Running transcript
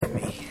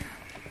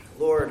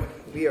Lord,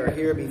 we are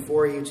here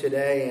before you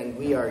today, and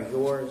we are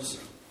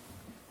yours.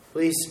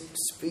 Please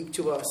speak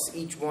to us,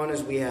 each one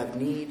as we have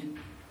need.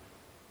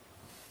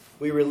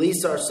 We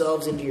release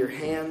ourselves into your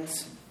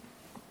hands.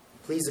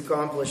 Please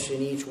accomplish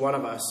in each one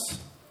of us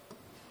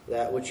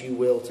that which you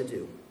will to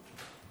do.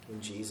 In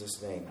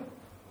Jesus' name,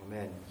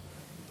 amen.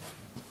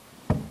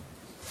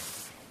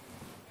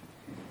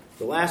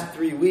 The last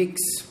 3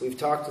 weeks, we've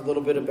talked a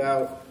little bit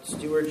about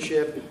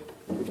stewardship.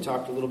 We've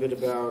talked a little bit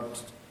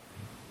about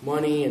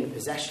money and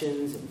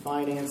possessions and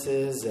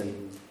finances.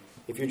 And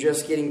if you're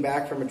just getting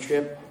back from a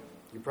trip,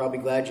 you're probably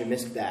glad you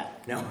missed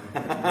that. No,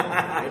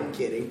 I'm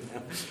kidding.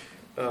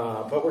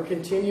 But we're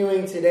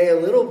continuing today a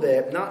little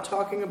bit, not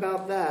talking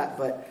about that,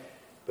 but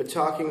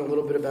talking a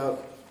little bit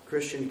about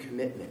Christian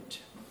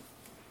commitment.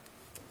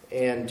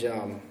 And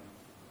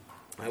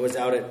I was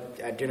out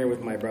at dinner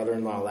with my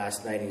brother-in-law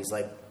last night, and he's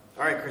like,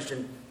 "All right,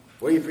 Christian,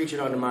 what are you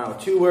preaching on tomorrow?"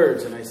 2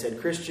 words. And I said,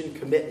 "Christian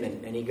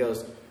commitment." And he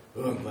goes,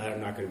 "Oh, I'm glad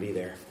I'm not going to be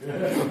there."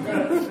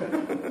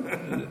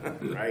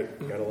 Right?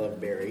 Gotta love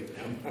Barry.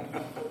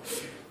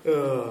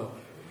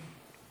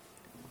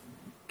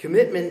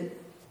 Commitment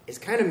is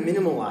kind of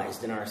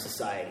minimalized in our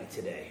society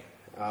today.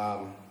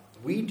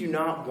 We do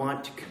not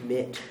want to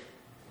commit.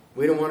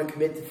 We don't want to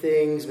commit to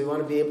things. We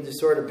want to be able to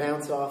sort of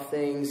bounce off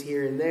things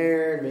here and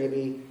there and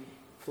maybe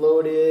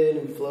float in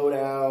and float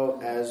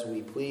out as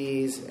we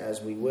please,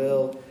 as we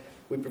will.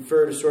 We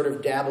prefer to sort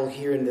of dabble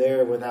here and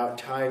there without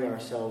tying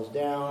ourselves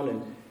down.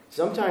 And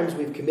sometimes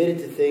we've committed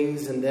to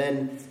things and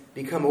then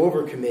become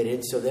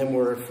overcommitted, so then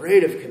we're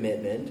afraid of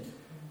commitment.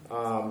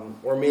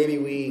 Or maybe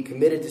we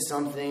committed to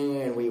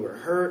something and we were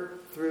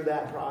hurt through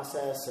that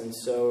process, and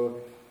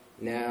so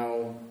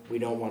now we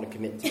don't want to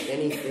commit to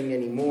anything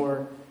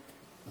anymore.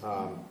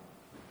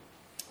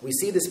 We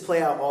see this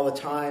play out all the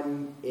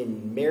time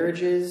in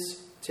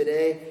marriages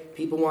today.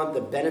 People want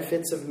the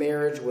benefits of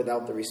marriage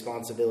without the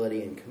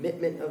responsibility and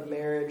commitment of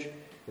marriage,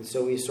 and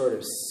so we sort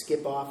of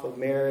skip off of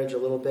marriage a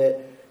little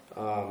bit.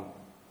 A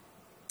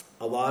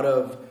lot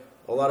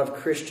of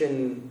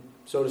Christian,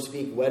 so to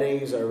speak,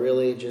 weddings are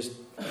really just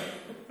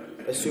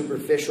a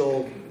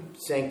superficial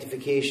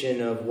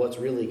sanctification of what's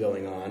really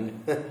going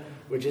on,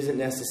 which isn't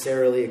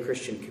necessarily a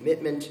Christian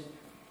commitment.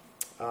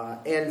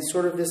 And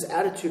sort of this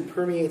attitude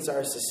permeates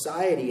our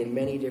society in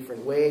many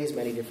different ways,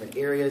 many different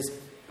areas.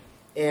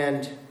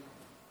 And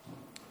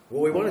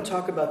what we want to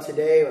talk about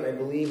today, what I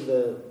believe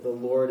the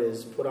Lord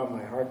has put on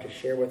my heart to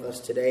share with us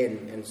today,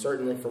 and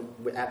certainly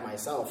at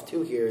myself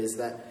too here, is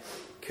that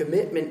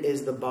commitment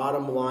is the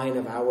bottom line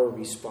of our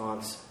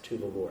response to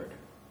the Lord.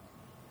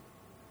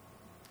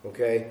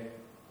 Okay?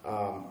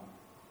 The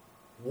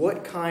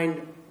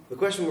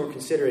question we're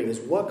considering is,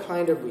 what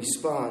kind of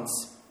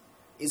response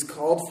is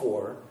called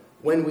for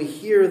when we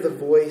hear the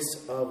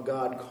voice of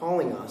God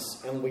calling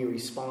us and we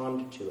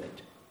respond to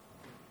it?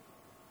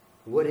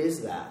 What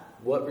is that?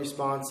 What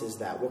response is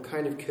that? What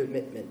kind of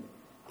commitment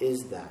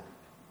is that?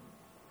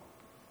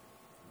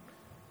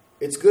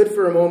 It's good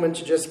for a moment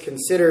to just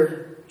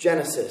consider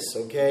Genesis,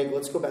 okay?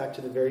 Let's go back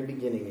to the very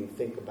beginning and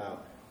think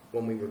about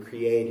when we were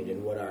created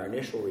and what our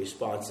initial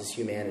response as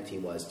humanity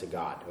was to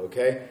God,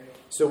 okay?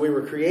 So we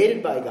were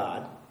created by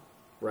God,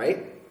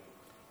 right?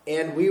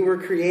 And we were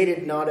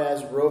created not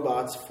as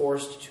robots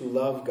forced to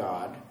love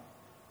God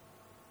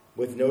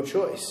with no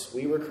choice.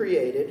 We were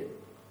created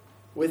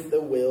with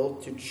the will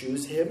to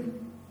choose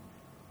Him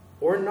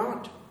or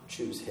not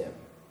choose Him.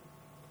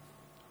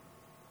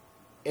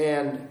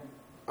 And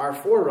our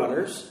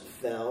forerunners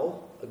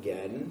fell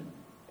again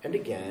and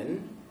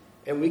again,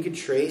 and we could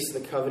trace the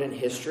covenant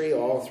history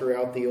all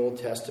throughout the Old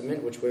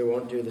Testament, which we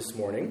won't do this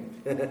morning.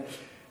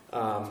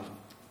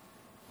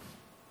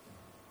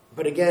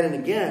 But again and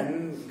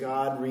again,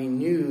 God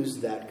renews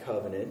that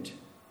covenant.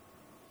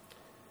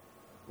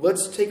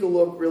 Let's take a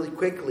look really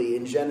quickly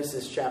in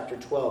Genesis chapter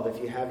 12.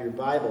 If you have your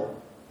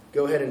Bible,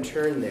 go ahead and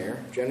turn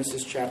there.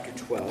 Genesis chapter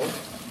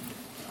 12.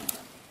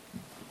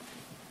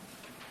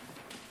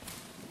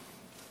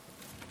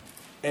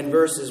 And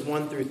verses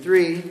 1 through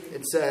 3,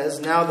 it says,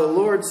 "Now the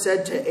Lord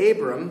said to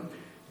Abram,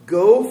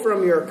 'Go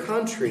from your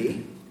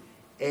country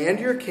and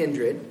your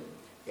kindred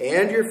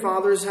and your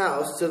father's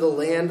house to the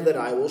land that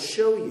I will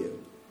show you.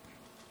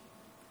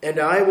 And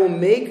I will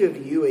make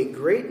of you a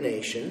great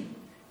nation,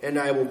 and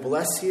I will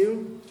bless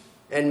you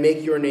and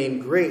make your name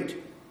great,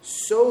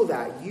 so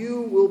that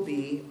you will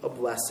be a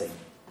blessing.'"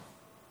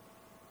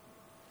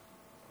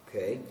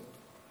 Okay?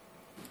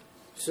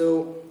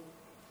 So,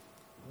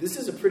 this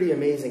is a pretty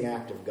amazing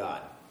act of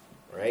God,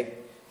 right?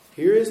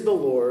 Here is the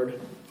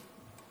Lord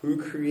who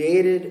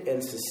created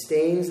and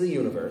sustains the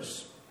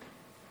universe,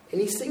 and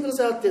He singles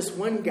out this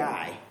one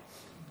guy,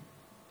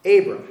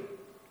 Abram.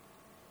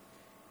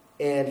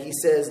 And He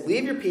says,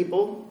 leave your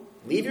people,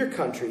 leave your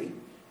country,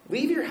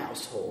 leave your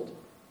household,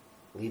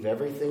 leave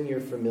everything you're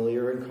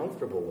familiar and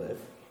comfortable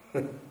with,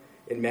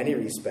 in many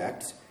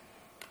respects.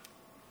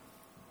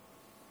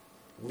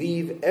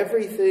 Leave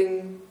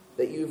everything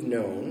that you've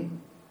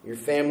known, your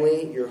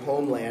family, your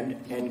homeland,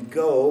 and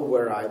go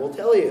where I will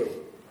tell you.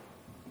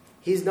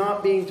 He's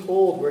not being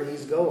told where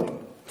he's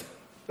going.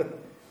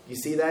 You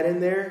see that in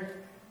there?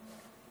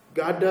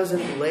 God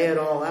doesn't lay it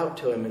all out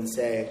to him and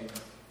say,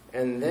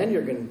 and then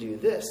you're going to do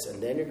this, and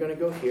then you're going to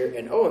go here,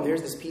 and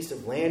there's this piece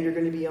of land you're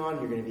going to be on.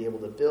 You're going to be able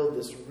to build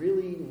this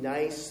really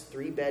nice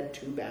 3-bed,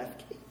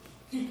 2-bath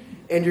cape.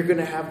 And you're going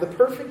to have the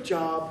perfect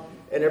job,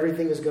 and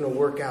everything is going to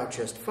work out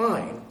just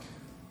fine.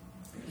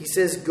 He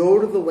says, go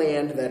to the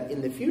land that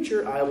in the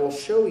future I will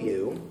show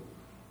you.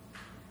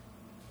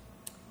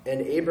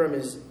 And Abram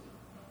is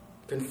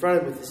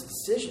confronted with this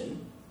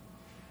decision,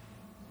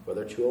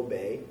 whether to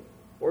obey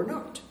or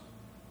not.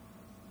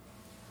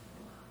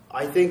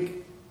 I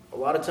think a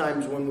lot of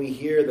times when we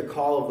hear the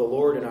call of the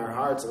Lord in our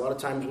hearts, a lot of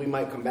times we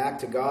might come back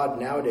to God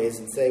nowadays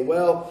and say,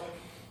 well,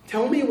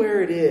 tell me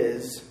where it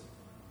is,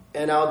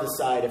 and I'll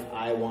decide if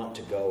I want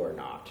to go or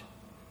not.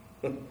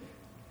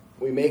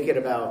 We make it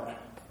about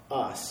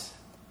us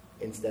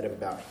instead of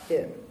about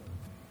him.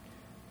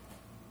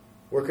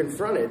 We're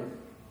confronted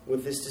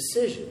with this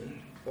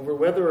decision over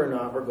whether or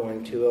not we're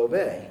going to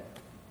obey.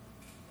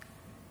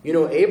 You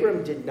know,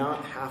 Abram did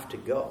not have to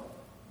go.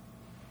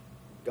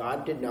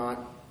 God did not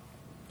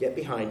get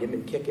behind him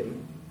and kick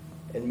him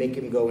and make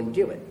him go and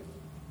do it.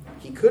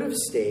 He could have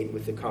stayed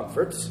with the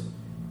comforts,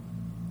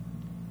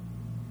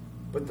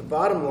 but the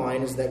bottom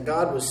line is that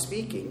God was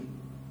speaking,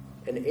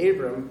 and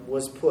Abram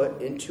was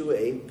put into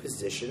a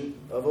position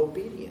of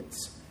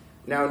obedience.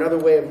 Now, another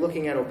way of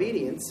looking at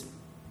obedience,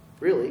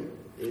 really,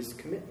 is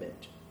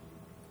commitment.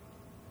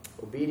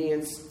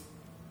 Obedience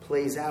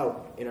plays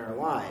out in our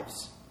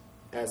lives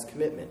as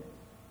commitment.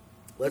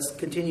 Let's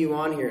continue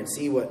on here and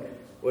see what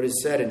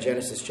is said in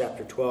Genesis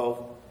chapter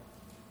 12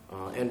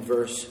 and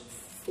verse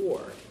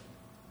 4. It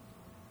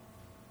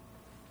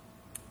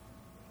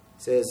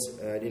says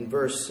in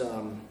verse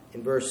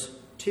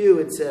 2,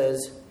 it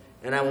says,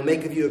 and I will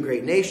make of you a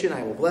great nation,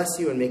 I will bless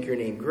you and make your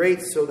name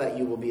great so that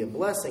you will be a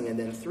blessing. And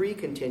then 3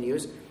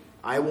 continues,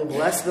 I will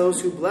bless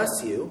those who bless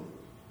you,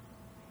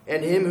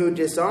 and him who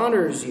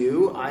dishonors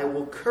you I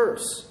will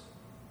curse.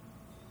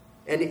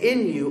 And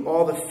in you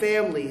all the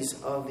families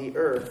of the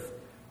earth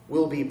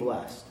will be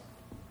blessed.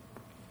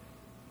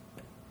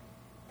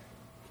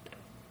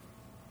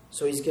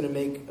 So he's going to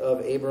make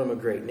of Abram a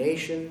great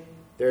nation.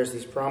 There's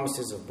these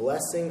promises of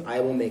blessing. I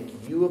will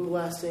make you a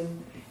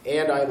blessing,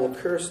 and I will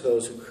curse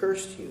those who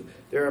cursed you.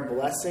 There are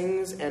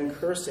blessings and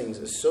cursings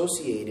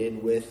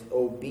associated with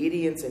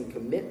obedience and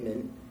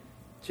commitment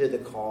to the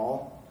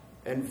call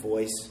and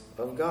voice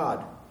of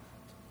God.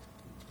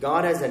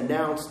 God has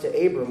announced to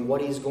Abram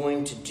what he's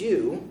going to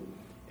do,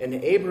 and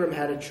Abram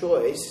had a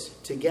choice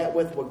to get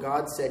with what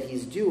God said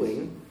he's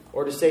doing,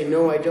 or to say,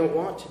 no, I don't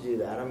want to do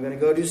that. I'm going to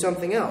go do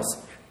something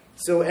else.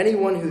 So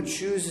anyone who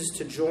chooses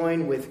to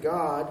join with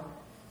God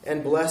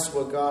and bless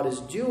what God is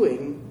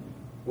doing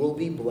will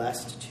be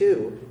blessed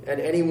too.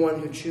 And anyone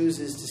who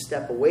chooses to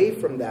step away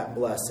from that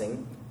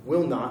blessing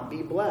will not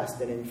be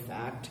blessed. And in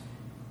fact,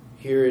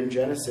 here in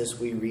Genesis,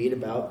 we read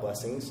about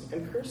blessings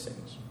and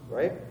cursings,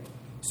 right?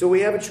 So we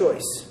have a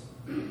choice.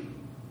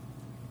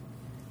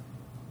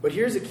 But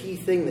here's a key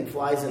thing that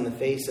flies in the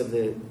face of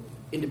the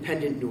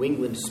independent New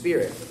England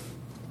spirit.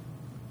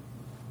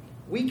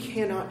 We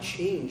cannot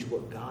change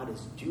what God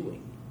is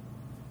doing.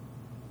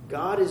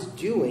 God is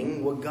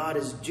doing what God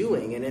is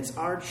doing, and it's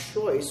our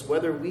choice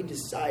whether we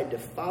decide to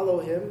follow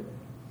him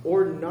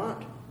or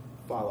not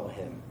follow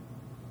him.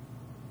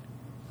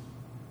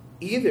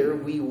 Either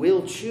we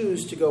will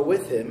choose to go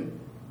with him,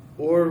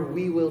 or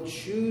we will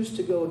choose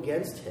to go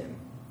against him.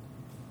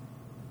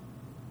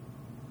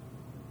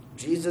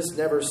 Jesus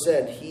never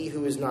said, he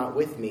who is not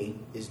with me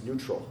is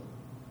neutral.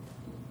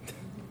 It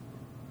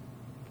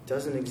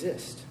doesn't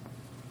exist.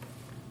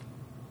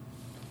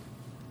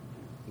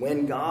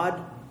 When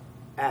God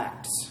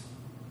acts,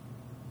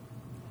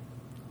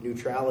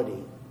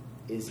 neutrality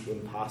is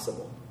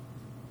impossible.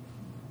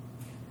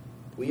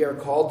 We are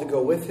called to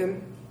go with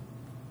him,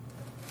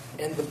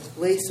 and the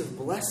place of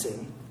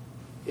blessing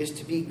is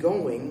to be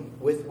going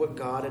with what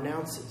God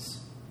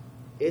announces.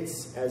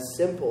 It's as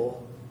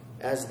simple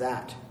as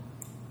that.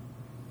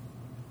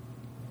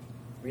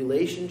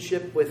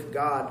 Relationship with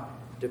God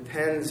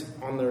depends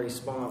on the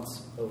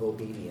response of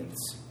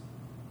obedience.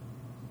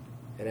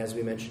 And as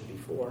we mentioned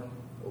before,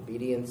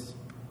 obedience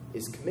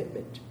is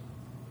commitment.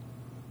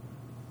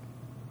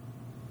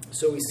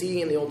 So we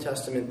see in the Old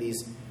Testament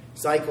these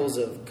cycles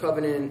of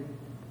covenant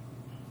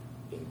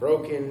being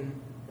broken,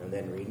 and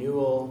then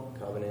renewal,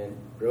 covenant,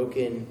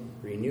 broken,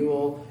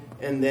 renewal,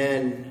 and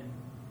then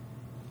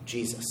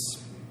Jesus.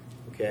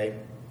 Okay?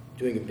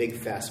 Doing a big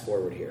fast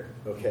forward here.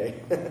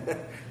 Okay?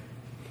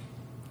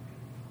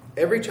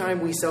 Every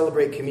time we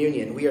celebrate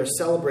communion, we are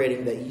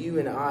celebrating that you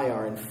and I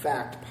are in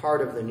fact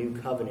part of the new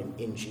covenant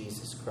in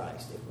Jesus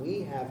Christ. If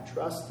we have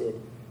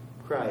trusted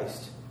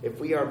Christ, if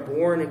we are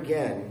born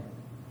again,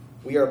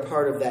 we are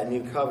part of that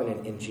new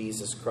covenant in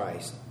Jesus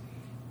Christ.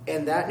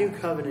 And that new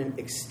covenant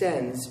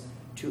extends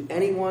to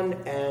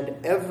anyone and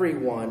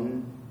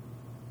everyone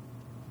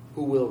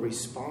who will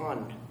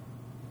respond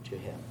to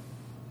him.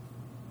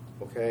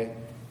 Okay?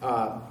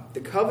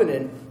 The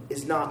covenant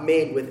is not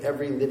made with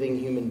every living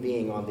human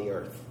being on the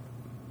earth.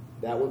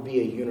 That would be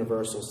a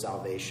universal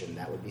salvation.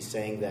 That would be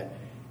saying that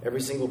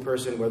every single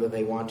person, whether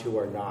they want to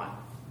or not,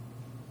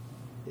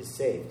 is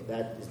saved.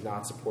 That is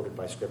not supported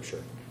by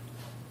Scripture.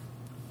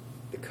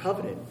 The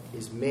covenant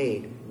is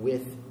made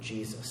with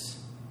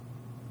Jesus.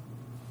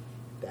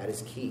 That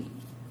is key.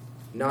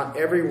 Not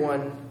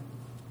everyone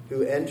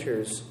who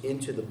enters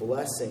into the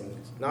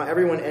blessing, not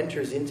everyone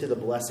enters into the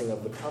blessing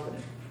of the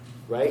covenant,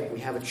 right? We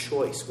have a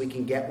choice. We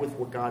can get with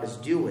what God is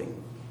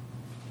doing,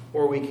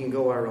 or we can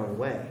go our own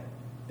way.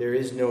 There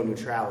is no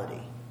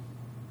neutrality.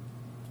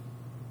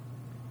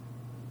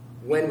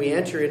 When we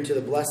enter into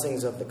the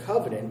blessings of the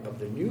covenant, of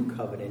the new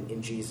covenant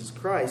in Jesus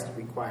Christ, it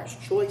requires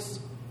choice,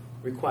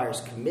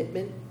 requires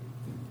commitment,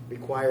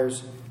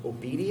 requires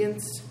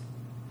obedience.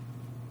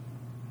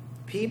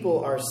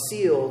 People are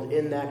sealed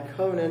in that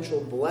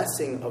covenantal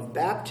blessing of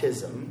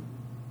baptism,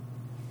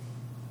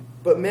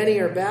 but many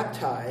are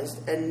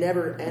baptized and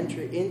never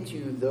enter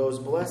into those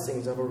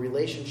blessings of a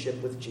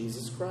relationship with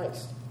Jesus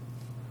Christ.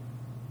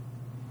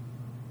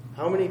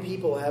 How many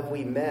people have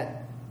we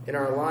met in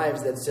our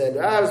lives that said,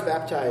 I was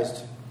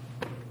baptized?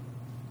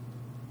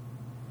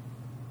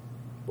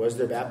 Was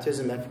their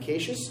baptism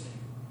efficacious?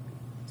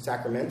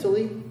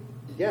 Sacramentally?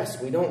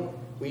 Yes, we don't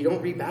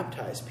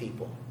rebaptize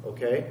people,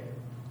 okay?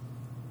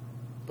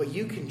 But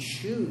you can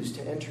choose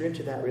to enter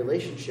into that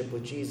relationship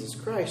with Jesus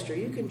Christ, or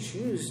you can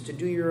choose to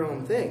do your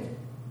own thing.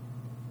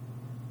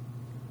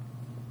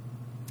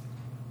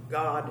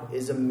 God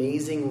is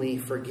amazingly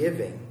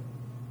forgiving,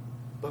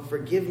 but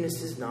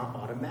forgiveness is not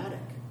automatic.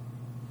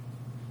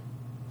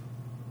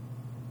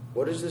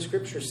 What does the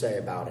Scripture say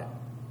about it?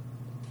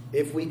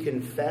 If we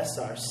confess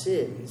our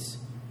sins,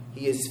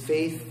 He is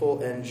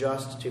faithful and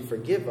just to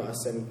forgive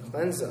us and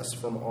cleanse us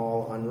from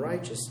all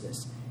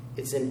unrighteousness.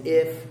 It's an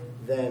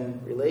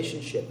if-then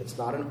relationship. It's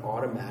not an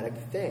automatic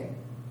thing.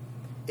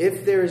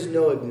 If there is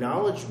no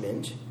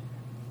acknowledgement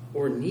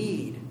or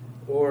need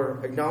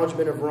or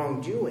acknowledgement of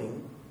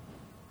wrongdoing,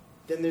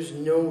 then there's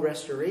no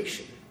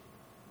restoration.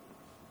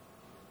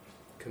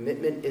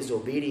 Commitment is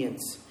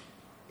obedience,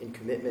 and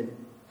commitment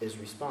is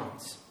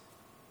response.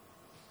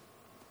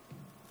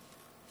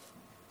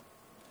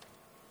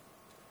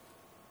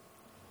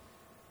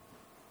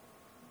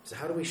 So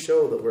how do we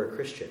show that we're a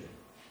Christian?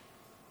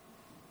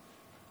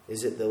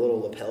 Is it the little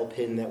lapel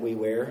pin that we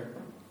wear?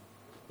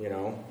 You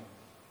know,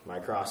 my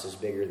cross is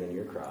bigger than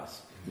your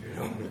cross. You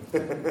know?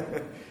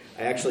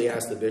 I actually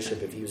asked the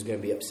bishop if he was going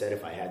to be upset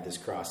if I had this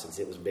cross since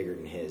it was bigger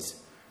than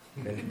his.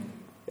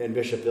 And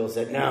Bishop Bill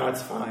said, no,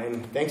 it's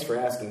fine. Thanks for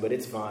asking, but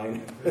it's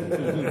fine.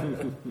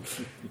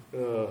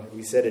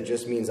 He said it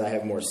just means I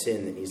have more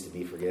sin that needs to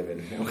be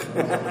forgiven.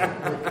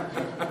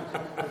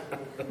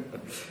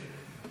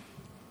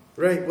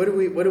 Right, what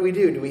do we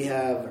do? Do we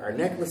have our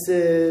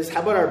necklaces?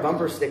 How about our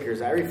bumper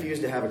stickers? I refuse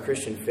to have a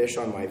Christian fish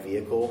on my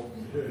vehicle.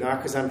 Not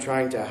because I'm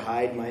trying to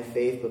hide my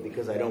faith, but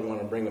because I don't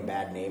want to bring a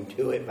bad name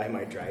to it by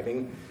my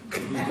driving.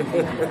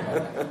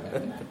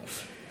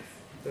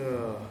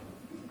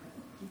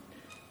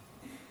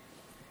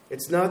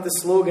 It's not the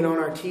slogan on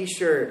our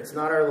t-shirt. It's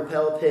not our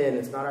lapel pin.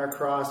 It's not our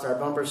cross, our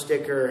bumper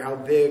sticker, how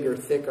big or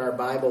thick our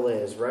Bible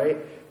is,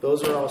 right?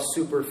 Those are all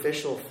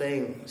superficial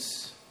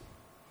things.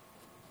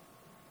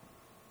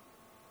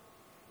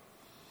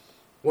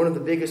 One of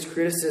the biggest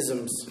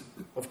criticisms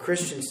of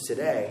Christians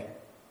today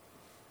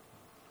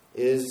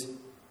is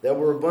that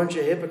we're a bunch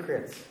of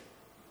hypocrites.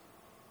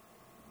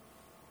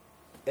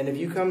 And if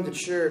you come to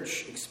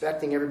church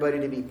expecting everybody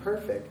to be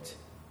perfect,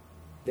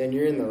 then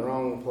you're in the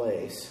wrong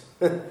place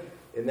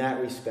in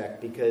that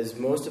respect, because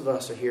most of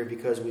us are here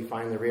because we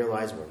finally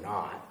realize we're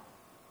not.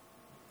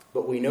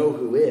 But we know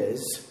who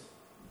is.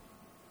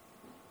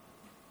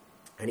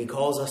 And He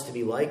calls us to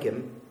be like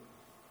Him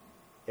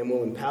and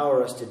will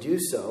empower us to do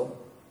so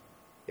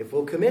if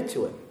we'll commit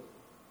to Him.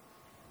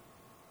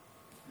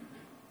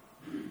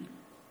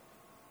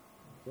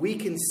 We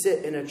can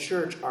sit in a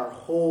church our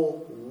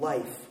whole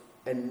life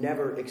and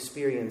never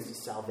experience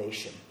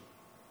salvation.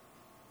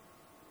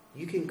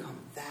 You can come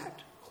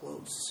that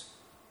close.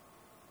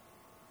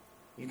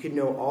 You can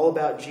know all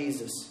about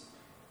Jesus,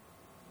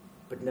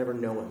 but never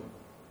know Him.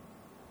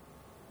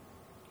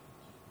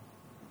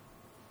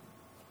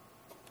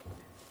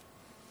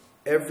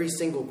 Every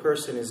single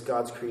person is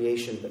God's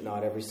creation, but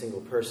not every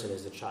single person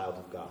is a child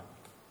of God.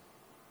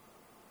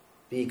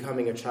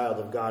 Becoming a child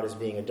of God is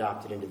being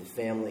adopted into the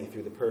family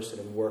through the person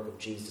and work of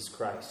Jesus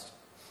Christ.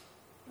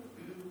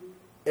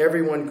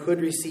 Everyone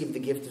could receive the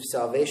gift of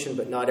salvation,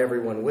 but not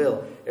everyone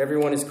will.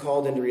 Everyone is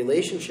called into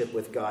relationship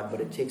with God, but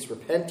it takes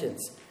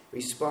repentance,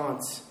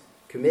 response,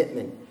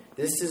 commitment.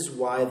 This is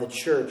why the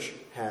church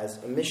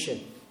has a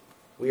mission.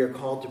 We are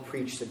called to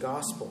preach the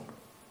gospel,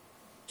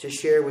 to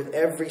share with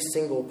every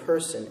single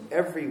person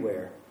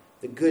everywhere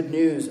the good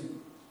news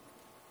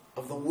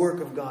of the work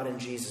of God in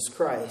Jesus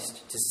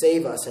Christ to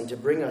save us and to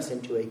bring us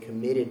into a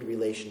committed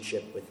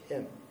relationship with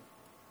Him.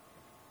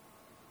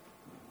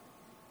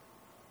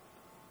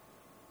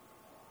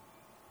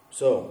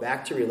 So,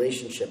 back to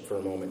relationship for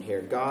a moment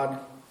here. God,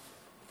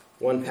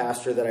 one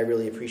pastor that I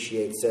really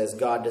appreciate says,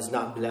 God does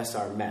not bless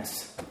our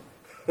mess.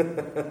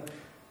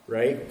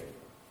 Right?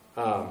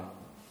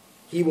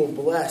 He will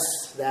bless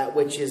that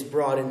which is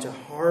brought into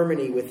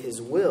harmony with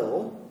his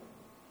will.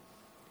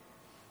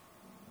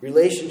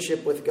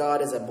 Relationship with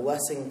God is a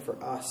blessing for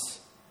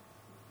us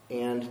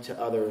and to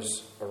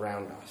others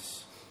around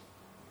us.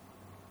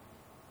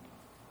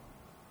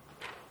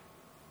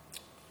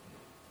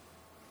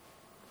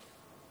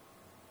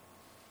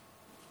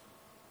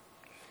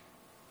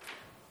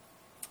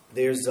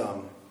 There's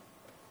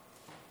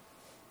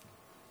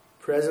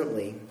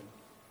presently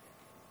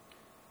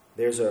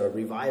there's a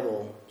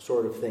revival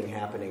sort of thing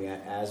happening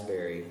at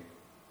Asbury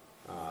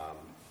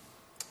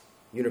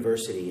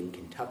University in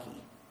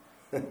Kentucky.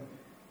 And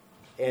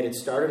it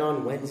started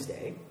on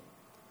Wednesday,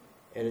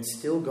 and it's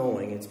still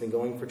going. It's been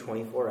going for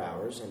 24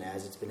 hours, and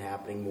as it's been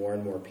happening, more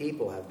and more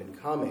people have been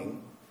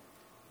coming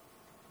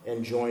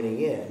and joining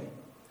in.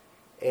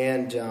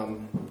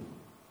 And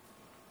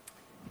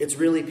it's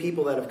really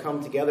people that have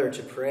come together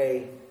to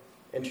pray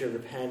and to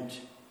repent,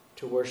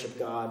 to worship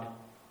God,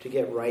 to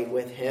get right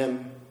with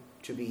him,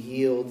 to be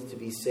healed, to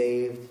be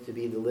saved, to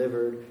be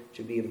delivered,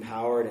 to be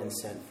empowered and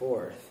sent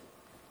forth.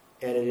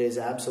 And it is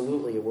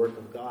absolutely a work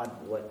of God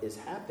what is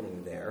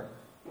happening there.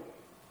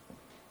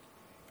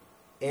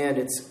 And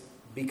it's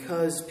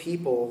because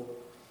people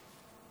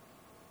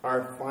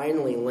are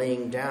finally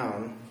laying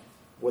down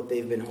what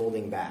they've been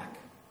holding back.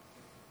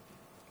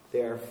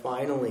 They are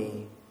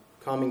finally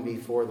coming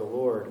before the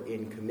Lord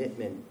in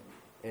commitment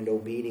and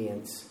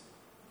obedience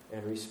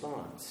and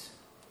response.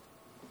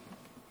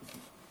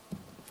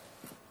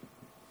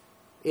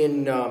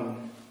 In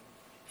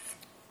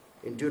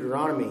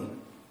Deuteronomy,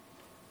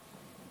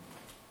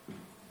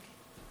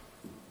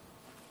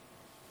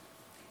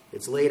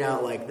 it's laid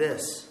out like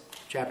this,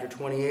 chapter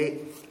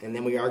 28, and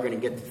then we are going to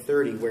get to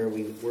 30 where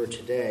we were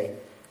today.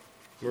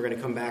 We're going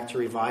to come back to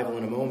revival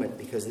in a moment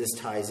because this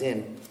ties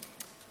in.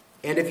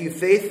 And if you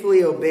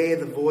faithfully obey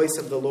the voice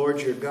of the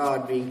Lord your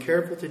God, being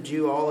careful to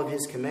do all of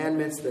his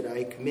commandments that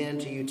I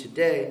command to you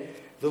today,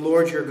 the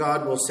Lord your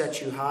God will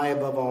set you high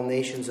above all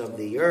nations of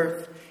the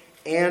earth,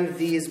 and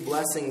these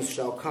blessings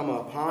shall come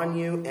upon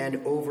you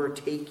and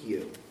overtake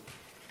you.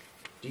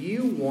 Do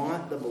you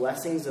want the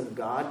blessings of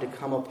God to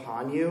come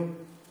upon you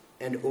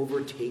and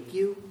overtake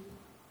you?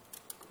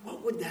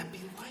 What would that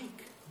be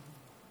like?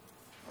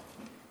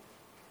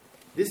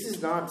 This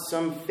is not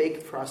some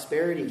fake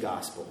prosperity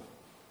gospel.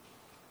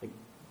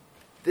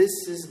 This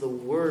is the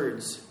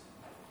words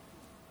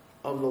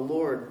of the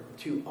Lord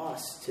to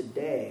us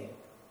today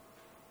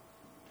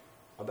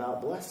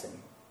about blessing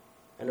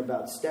and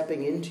about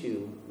stepping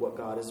into what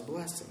God is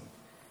blessing.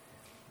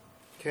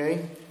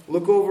 Okay?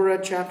 Look over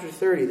at chapter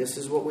 30. This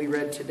is what we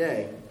read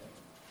today.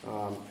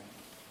 I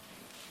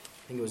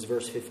think it was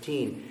verse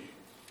 15.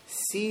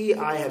 See,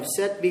 I have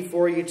set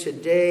before you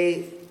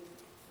today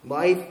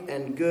life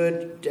and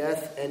good,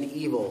 death and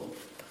evil.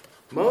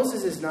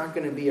 Moses is not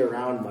going to be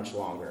around much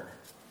longer.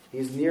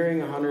 He's nearing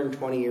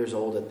 120 years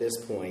old at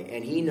this point,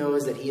 and he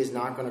knows that he is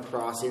not going to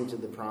cross into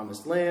the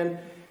promised land.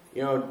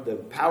 You know, the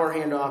power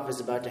handoff is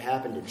about to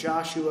happen to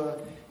Joshua,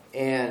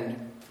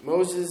 and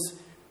Moses,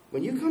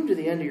 when you come to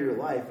the end of your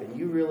life and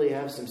you really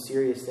have some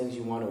serious things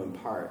you want to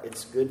impart,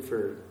 it's good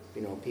for,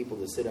 people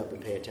to sit up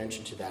and pay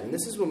attention to that. And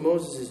this is what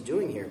Moses is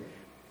doing here.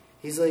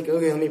 He's like,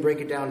 okay, let me break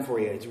it down for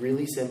you. It's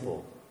really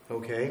simple,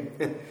 okay?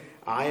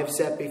 I have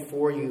set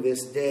before you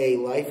this day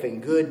life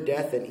and good,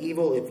 death and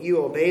evil. If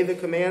you obey the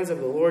commands of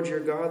the Lord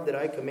your God that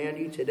I command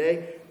you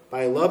today,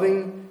 by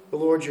loving the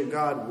Lord your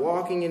God,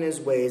 walking in his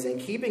ways, and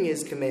keeping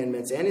his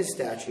commandments and his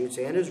statutes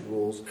and his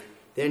rules,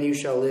 then you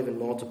shall live and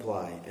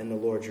multiply, and the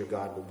Lord your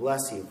God will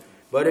bless you.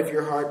 But if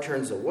your heart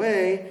turns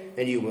away,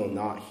 and you will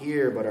not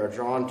hear, but are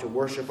drawn to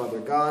worship other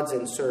gods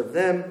and serve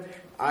them,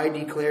 I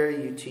declare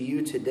to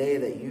you today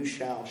that you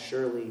shall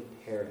surely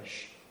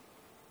perish.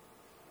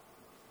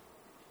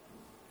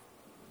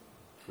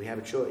 We have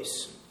a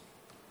choice.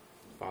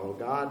 Follow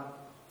God.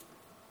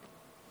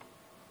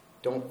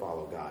 Don't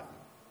follow God.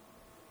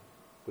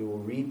 We will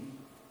read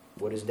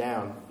what is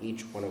down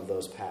each one of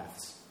those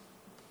paths.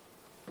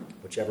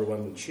 Whichever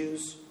one we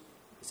choose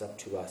is up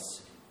to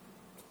us.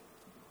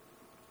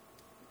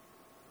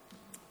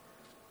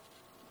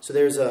 So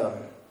there's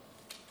a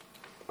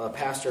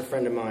pastor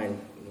friend of mine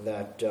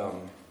that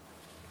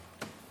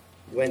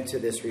went to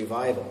this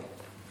revival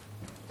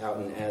out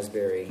in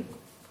Asbury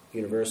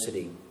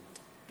University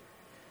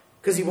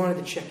because he wanted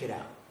to check it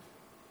out.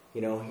 He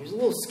was a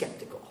little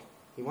skeptical.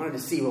 He wanted to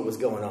see what was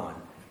going on.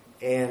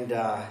 And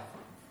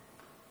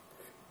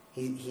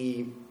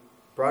he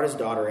brought his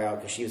daughter out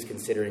because she was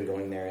considering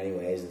going there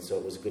anyways, and so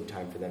it was a good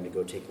time for them to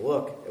go take a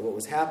look at what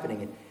was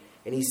happening.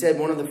 And he said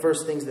one of the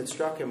first things that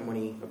struck him when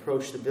he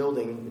approached the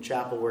building, the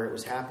chapel where it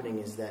was happening,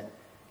 is that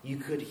you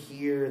could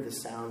hear the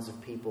sounds of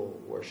people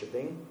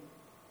worshiping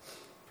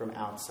from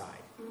outside.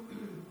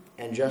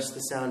 And just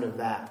the sound of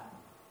that,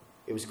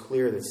 it was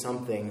clear that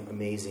something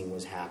amazing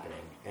was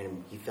happening.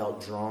 And he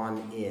felt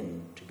drawn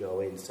in to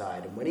go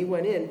inside. And when he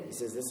went in, he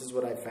says, this is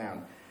what I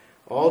found.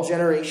 All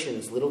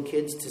generations, little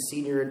kids to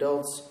senior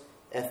adults,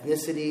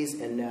 ethnicities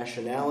and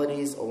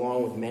nationalities,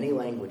 along with many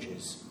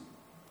languages.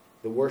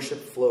 The worship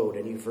flowed,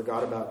 and you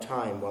forgot about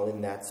time while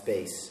in that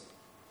space.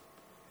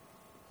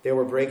 There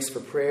were breaks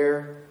for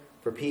prayer,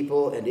 for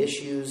people and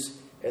issues,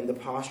 and the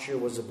posture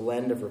was a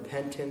blend of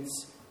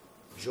repentance,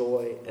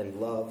 joy,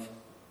 and love.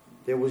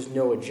 There was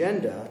no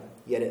agenda,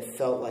 yet it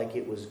felt like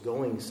it was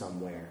going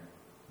somewhere.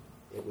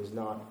 It was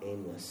not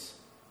aimless.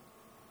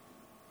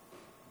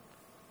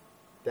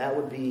 That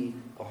would be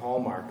a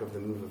hallmark of the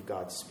move of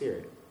God's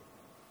Spirit,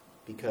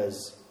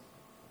 because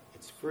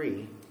it's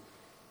free,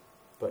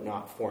 but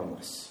not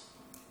formless.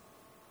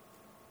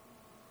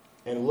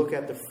 And look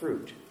at the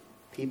fruit.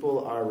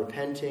 People are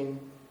repenting,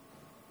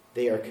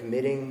 they are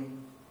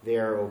committing, they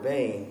are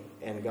obeying,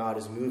 and God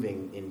is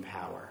moving in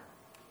power.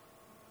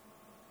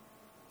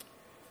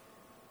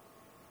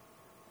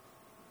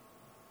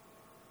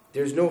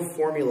 There's no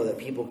formula that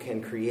people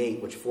can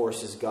create which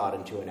forces God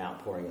into an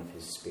outpouring of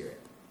His Spirit.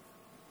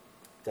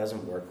 It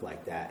doesn't work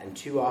like that. And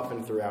too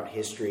often throughout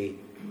history,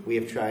 we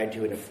have tried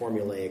to, in a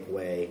formulaic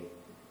way,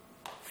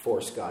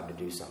 force God to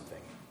do something.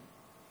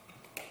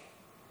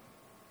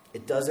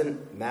 It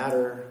doesn't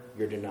matter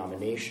your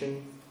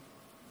denomination.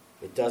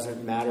 It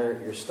doesn't matter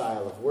your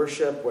style of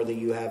worship, whether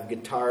you have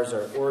guitars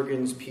or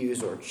organs,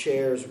 pews or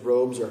chairs,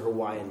 robes or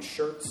Hawaiian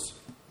shirts.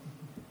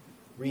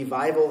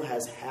 Revival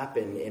has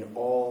happened in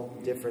all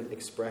different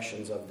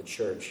expressions of the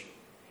church.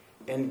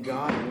 And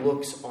God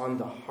looks on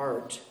the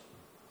heart,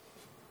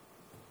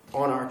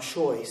 on our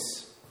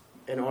choice,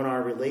 and on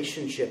our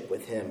relationship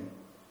with Him.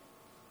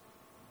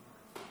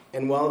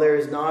 And while there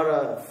is not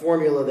a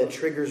formula that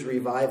triggers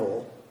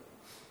revival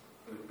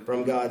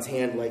from God's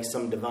hand like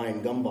some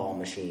divine gumball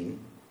machine,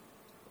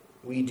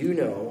 we do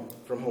know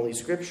from Holy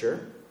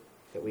Scripture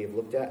that we have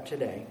looked at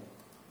today,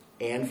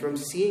 and from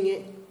seeing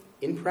it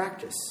in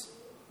practice,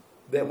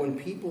 that when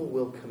people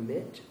will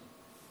commit,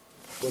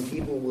 when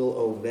people will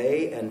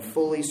obey and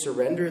fully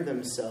surrender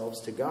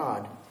themselves to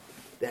God,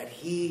 that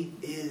He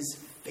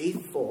is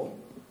faithful.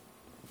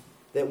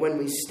 That when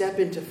we step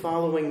into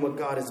following what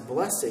God is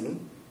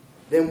blessing,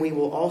 then we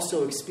will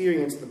also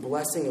experience the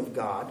blessing of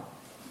God.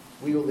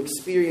 We will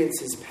experience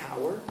His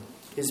power,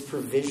 His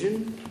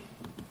provision,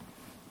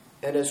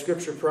 and as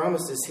Scripture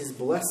promises, His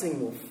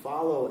blessing will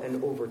follow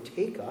and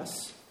overtake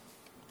us.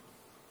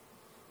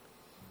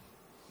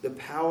 The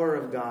power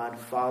of God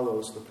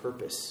follows the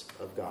purpose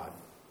of God.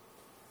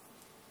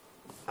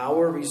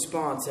 Our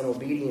response and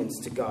obedience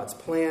to God's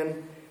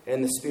plan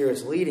and the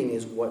Spirit's leading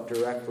is what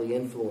directly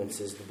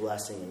influences the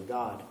blessing of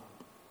God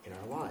in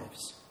our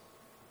lives.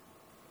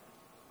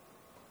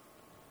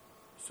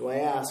 So I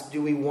ask,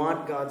 do we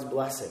want God's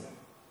blessing?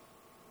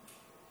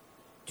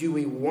 Do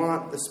we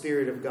want the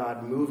Spirit of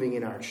God moving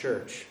in our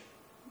church?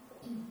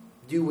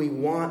 Do we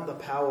want the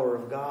power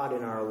of God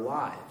in our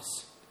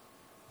lives?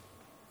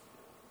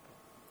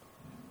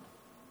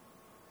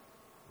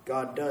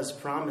 God does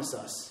promise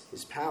us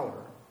His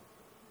power,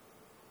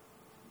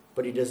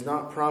 but He does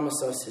not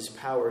promise us His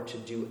power to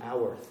do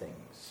our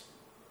things.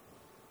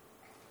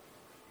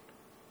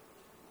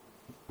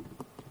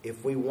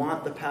 If we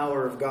want the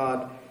power of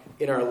God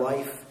in our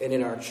life and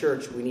in our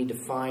church, we need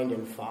to find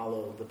and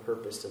follow the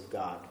purpose of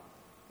God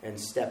and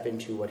step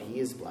into what He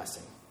is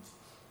blessing,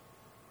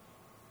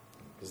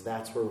 because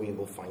that's where we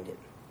will find it.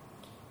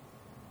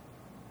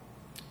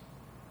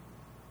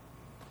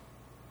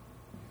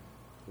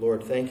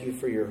 Lord, thank You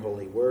for Your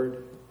holy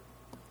word,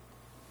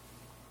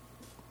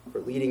 for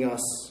leading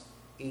us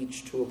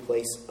each to a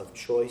place of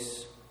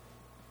choice,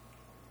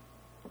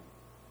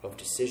 of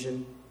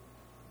decision.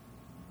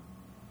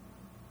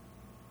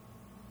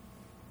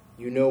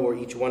 You know where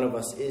each one of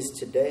us is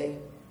today.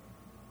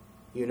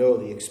 You know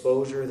the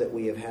exposure that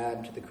we have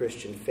had to the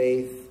Christian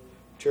faith,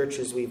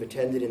 churches we've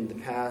attended in the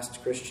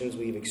past, Christians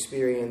we've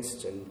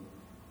experienced, and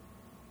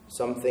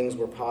some things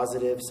were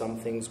positive, some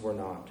things were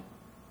not.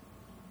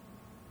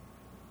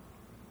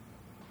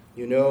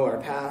 You know our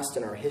past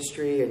and our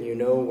history, and You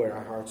know where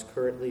our hearts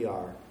currently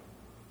are.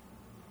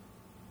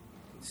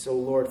 So,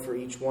 Lord, for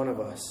each one of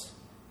us,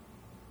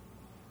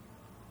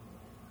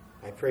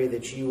 I pray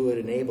that You would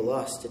enable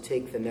us to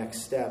take the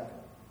next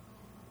step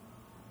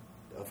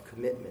of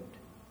commitment,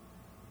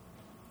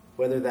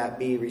 whether that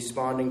be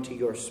responding to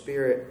Your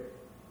Spirit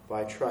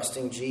by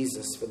trusting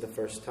Jesus for the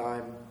first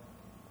time,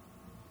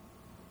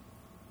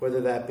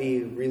 whether that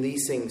be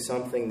releasing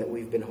something that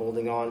we've been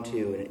holding on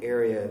to in an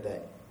area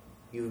that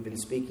You've been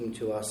speaking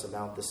to us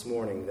about this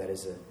morning, that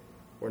is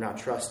we're not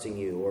trusting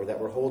You, or that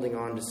we're holding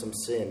on to some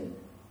sin,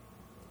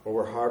 or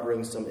we're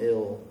harboring some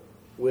ill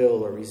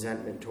will or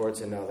resentment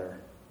towards another.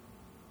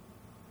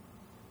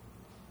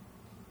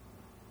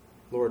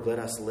 Lord, let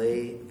us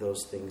lay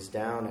those things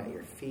down at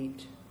Your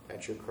feet,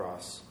 at Your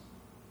cross.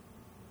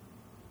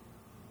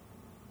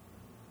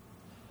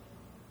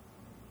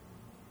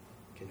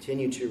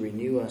 Continue to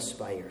renew us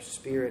by Your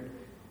Spirit.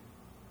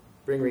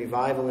 Bring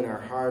revival in our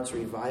hearts,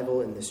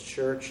 revival in this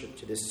church,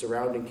 to this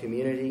surrounding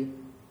community,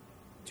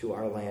 to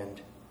our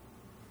land.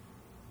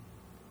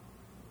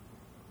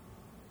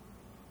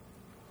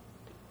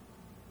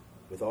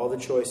 With all the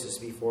choices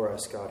before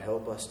us, God,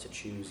 help us to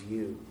choose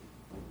You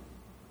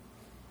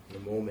on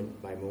a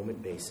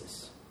moment-by-moment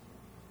basis.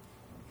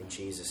 In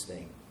Jesus'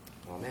 name,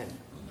 amen.